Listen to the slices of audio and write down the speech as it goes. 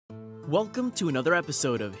Welcome to another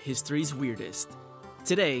episode of History's Weirdest.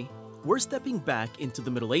 Today, we're stepping back into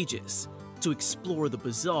the Middle Ages to explore the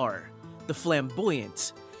bizarre, the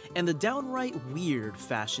flamboyant, and the downright weird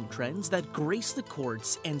fashion trends that grace the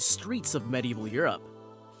courts and streets of medieval Europe.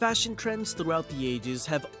 Fashion trends throughout the ages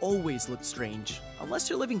have always looked strange, unless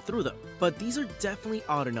you're living through them, but these are definitely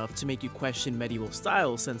odd enough to make you question medieval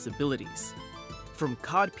style sensibilities. From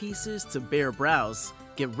codpieces to bare brows,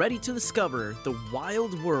 get ready to discover the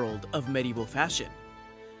wild world of medieval fashion.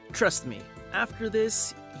 Trust me, after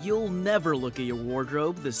this, you'll never look at your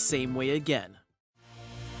wardrobe the same way again.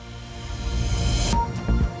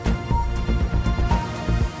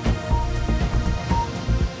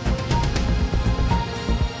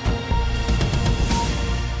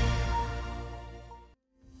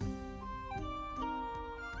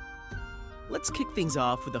 Let's kick things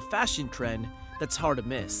off with a fashion trend that's hard to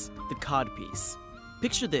miss, the codpiece.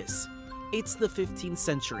 Picture this, it's the 15th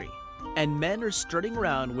century, and men are strutting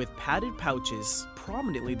around with padded pouches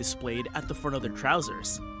prominently displayed at the front of their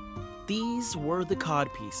trousers. These were the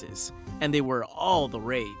codpieces, and they were all the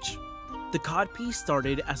rage. The codpiece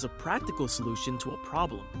started as a practical solution to a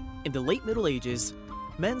problem. In the late Middle Ages,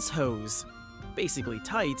 men's hose, basically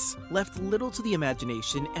tights, left little to the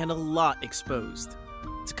imagination and a lot exposed.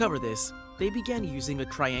 To cover this, they began using a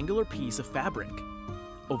triangular piece of fabric.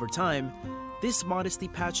 Over time, this modesty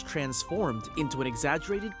patch transformed into an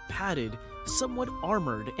exaggerated, padded, somewhat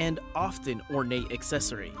armored, and often ornate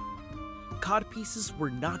accessory. Codpieces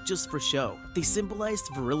were not just for show, they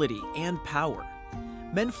symbolized virility and power.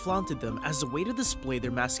 Men flaunted them as a way to display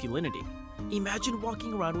their masculinity. Imagine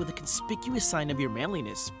walking around with a conspicuous sign of your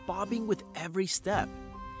manliness, bobbing with every step.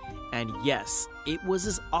 And yes, it was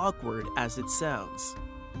as awkward as it sounds.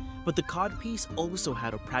 But the codpiece also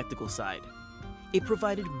had a practical side. It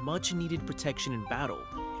provided much-needed protection in battle,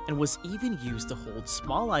 and was even used to hold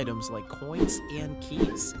small items like coins and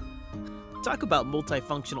keys. Talk about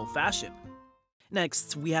multifunctional fashion.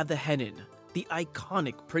 Next, we have the Hennin, the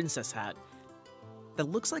iconic princess hat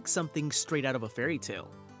that looks like something straight out of a fairy tale.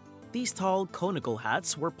 These tall, conical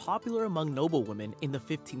hats were popular among noblewomen in the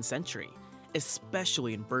 15th century,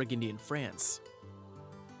 especially in Burgundy and France.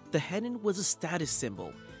 The Hennin was a status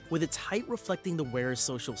symbol, with its height reflecting the wearer's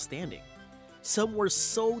social standing. Some were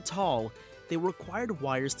so tall, they required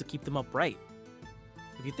wires to keep them upright.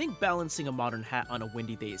 If you think balancing a modern hat on a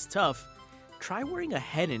windy day is tough, try wearing a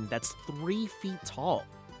Hennin that's 3 feet tall.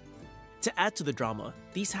 To add to the drama,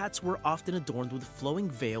 these hats were often adorned with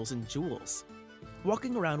flowing veils and jewels.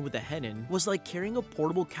 Walking around with a Hennin was like carrying a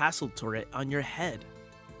portable castle turret on your head.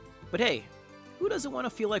 But hey, who doesn't want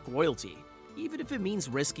to feel like royalty? Even if it means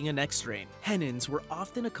risking a neck strain. Hennins were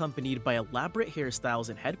often accompanied by elaborate hairstyles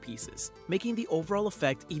and headpieces, making the overall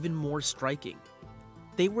effect even more striking.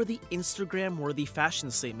 They were the Instagram-worthy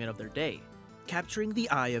fashion statement of their day, capturing the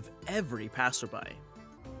eye of every passerby.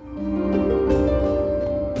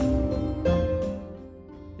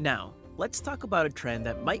 Now, let's talk about a trend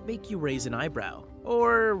that might make you raise an eyebrow,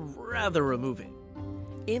 or rather remove it.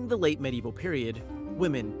 In the late medieval period,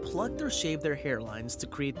 women plucked or shaved their hairlines to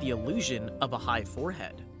create the illusion of a high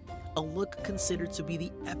forehead, a look considered to be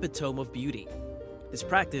the epitome of beauty. This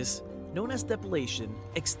practice, known as depilation,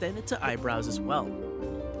 extended to eyebrows as well.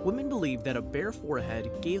 Women believed that a bare forehead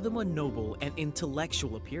gave them a noble and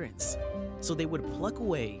intellectual appearance, so they would pluck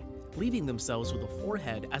away, leaving themselves with a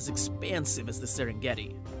forehead as expansive as the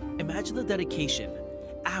Serengeti. Imagine the dedication,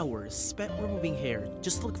 hours spent removing hair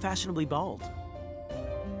just to look fashionably bald.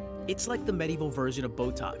 It's like the medieval version of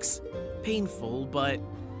Botox. Painful, but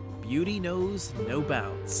beauty knows no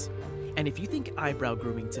bounds. And if you think eyebrow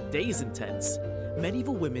grooming today is intense,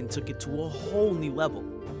 medieval women took it to a whole new level.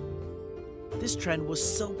 This trend was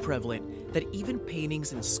so prevalent that even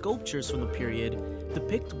paintings and sculptures from the period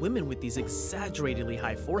depict women with these exaggeratedly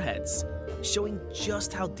high foreheads, showing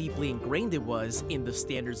just how deeply ingrained it was in the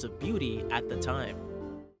standards of beauty at the time.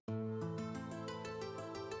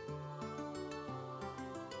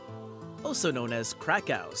 Also known as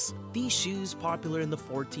krakows, these shoes, popular in the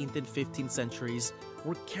 14th and 15th centuries,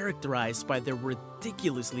 were characterized by their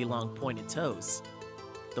ridiculously long pointed toes.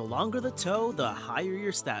 The longer the toe, the higher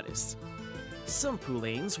your status. Some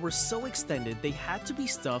poulaines were so extended they had to be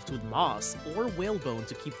stuffed with moss or whalebone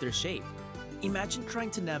to keep their shape. Imagine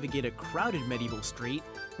trying to navigate a crowded medieval street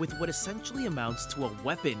with what essentially amounts to a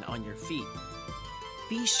weapon on your feet.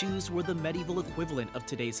 These shoes were the medieval equivalent of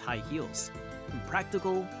today's high heels.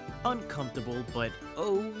 Impractical, uncomfortable, but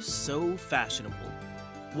oh so fashionable.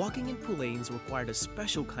 Walking in poulaines required a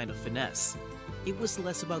special kind of finesse. It was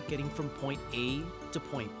less about getting from point A to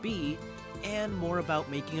point B and more about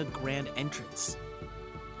making a grand entrance.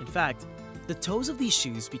 In fact, The toes of these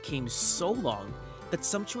shoes became so long that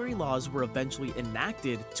sumptuary laws were eventually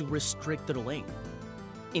enacted to restrict their length.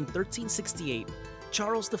 In 1368,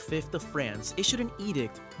 Charles V of France issued an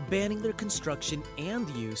edict banning their construction and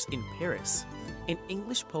use in Paris. An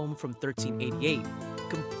English poem from 1388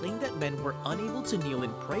 complained that men were unable to kneel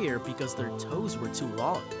in prayer because their toes were too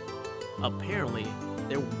long. Apparently,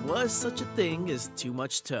 there was such a thing as too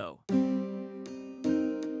much toe.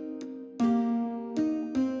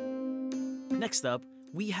 Next up,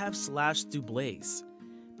 we have doublets.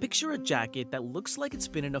 Picture a jacket that looks like it's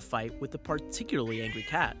been in a fight with a particularly angry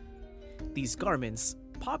cat. These garments,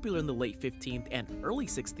 popular in the late 15th and early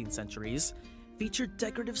 16th centuries, featured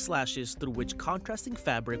decorative slashes through which contrasting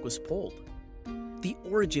fabric was pulled. The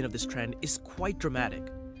origin of this trend is quite dramatic.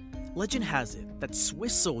 Legend has it that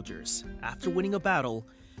Swiss soldiers, after winning a battle,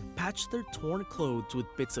 patched their torn clothes with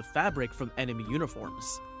bits of fabric from enemy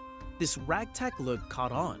uniforms. This ragtag look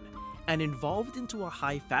caught on and evolved into a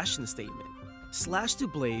high fashion statement.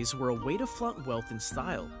 Doublets were a way to flaunt wealth and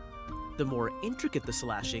style. The more intricate the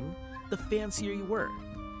slashing, the fancier you were.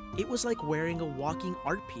 It was like wearing a walking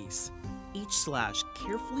art piece, each slash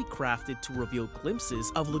carefully crafted to reveal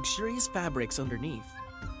glimpses of luxurious fabrics underneath.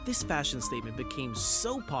 This fashion statement became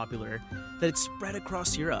so popular that it spread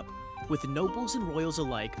across Europe, with nobles and royals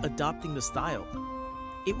alike adopting the style.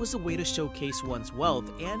 It was a way to showcase one's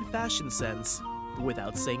wealth and fashion sense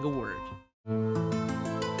without saying a word.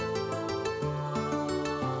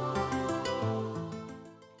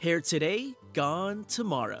 Hair today, gone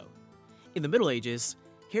tomorrow. In the Middle Ages,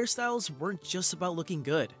 hairstyles weren't just about looking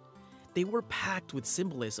good. They were packed with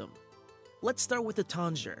symbolism. Let's start with the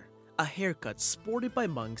tonsure, a haircut sported by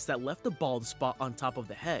monks that left a bald spot on top of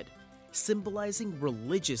the head, symbolizing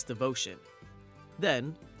religious devotion.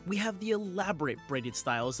 Then, we have the elaborate braided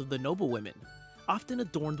styles of the noblewomen, often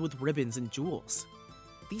adorned with ribbons and jewels.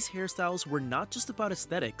 These hairstyles were not just about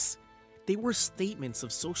aesthetics, they were statements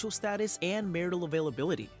of social status and marital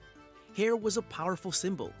availability. Hair was a powerful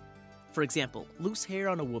symbol. For example, loose hair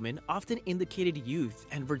on a woman often indicated youth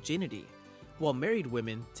and virginity, while married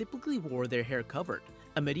women typically wore their hair covered.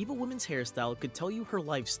 A medieval woman's hairstyle could tell you her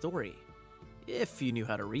life story, if you knew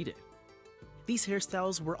how to read it. These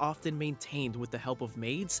hairstyles were often maintained with the help of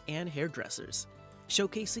maids and hairdressers,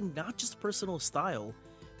 showcasing not just personal style,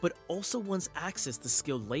 but also one's access to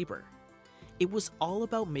skilled labor. It was all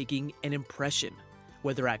about making an impression,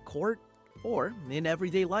 whether at court or in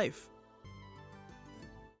everyday life.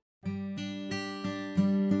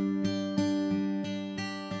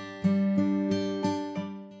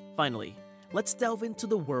 Finally, let's delve into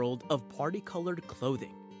the world of parti-colored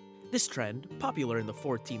clothing. This trend, popular in the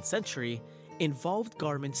 14th century, involved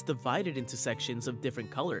garments divided into sections of different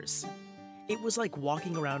colors. It was like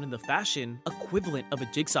walking around in the fashion equivalent of a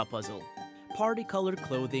jigsaw puzzle. Parti-colored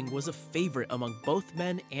clothing was a favorite among both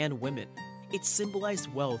men and women. It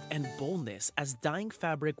symbolized wealth and boldness, as dyeing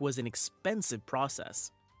fabric was an expensive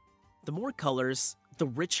process. The more colors, the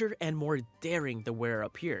richer and more daring the wearer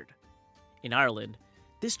appeared. In Ireland,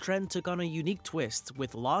 this trend took on a unique twist,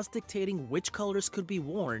 with laws dictating which colors could be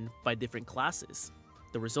worn by different classes.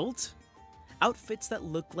 The result? Outfits that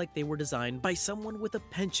looked like they were designed by someone with a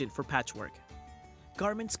penchant for patchwork.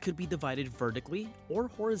 Garments could be divided vertically or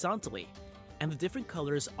horizontally, and the different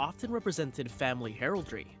colors often represented family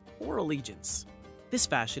heraldry or allegiance. This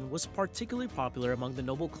fashion was particularly popular among the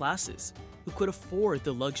noble classes, who could afford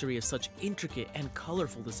the luxury of such intricate and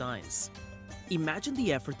colorful designs. Imagine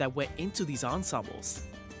the effort that went into these ensembles.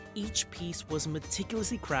 Each piece was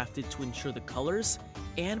meticulously crafted to ensure the colors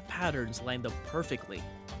and patterns lined up perfectly.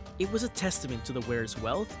 It was a testament to the wearer's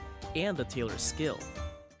wealth and the tailor's skill.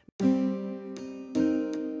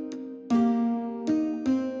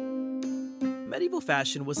 Medieval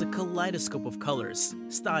fashion was a kaleidoscope of colors,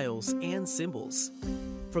 styles, and symbols.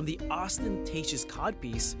 From the ostentatious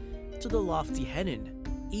codpiece to the lofty Hennin,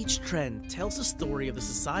 each trend tells a story of the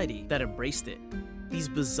society that embraced it. These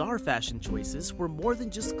bizarre fashion choices were more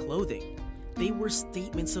than just clothing. They were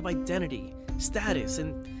statements of identity, status,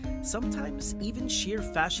 and sometimes even sheer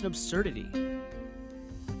fashion absurdity.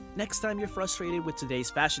 Next time you're frustrated with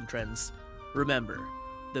today's fashion trends, remember,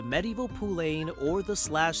 the medieval Poulaine or the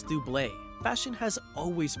doublet. Fashion has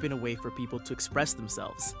always been a way for people to express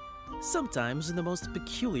themselves, sometimes in the most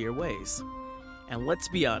peculiar ways. And let's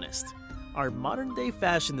be honest, our modern-day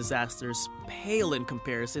fashion disasters pale in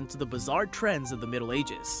comparison to the bizarre trends of the Middle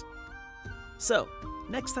Ages. So,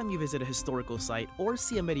 next time you visit a historical site or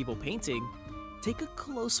see a medieval painting, take a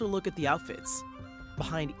closer look at the outfits.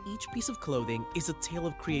 Behind each piece of clothing is a tale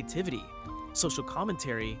of creativity, social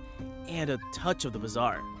commentary, and a touch of the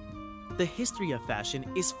bizarre. The history of fashion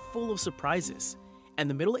is full of surprises, and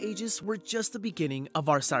the Middle Ages were just the beginning of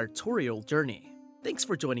our sartorial journey. Thanks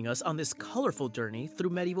for joining us on this colorful journey through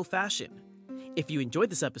medieval fashion. If you enjoyed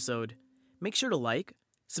this episode, make sure to like,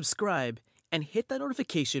 subscribe, and hit that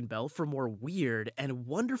notification bell for more weird and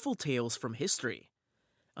wonderful tales from history.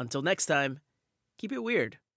 Until next time, keep it weird.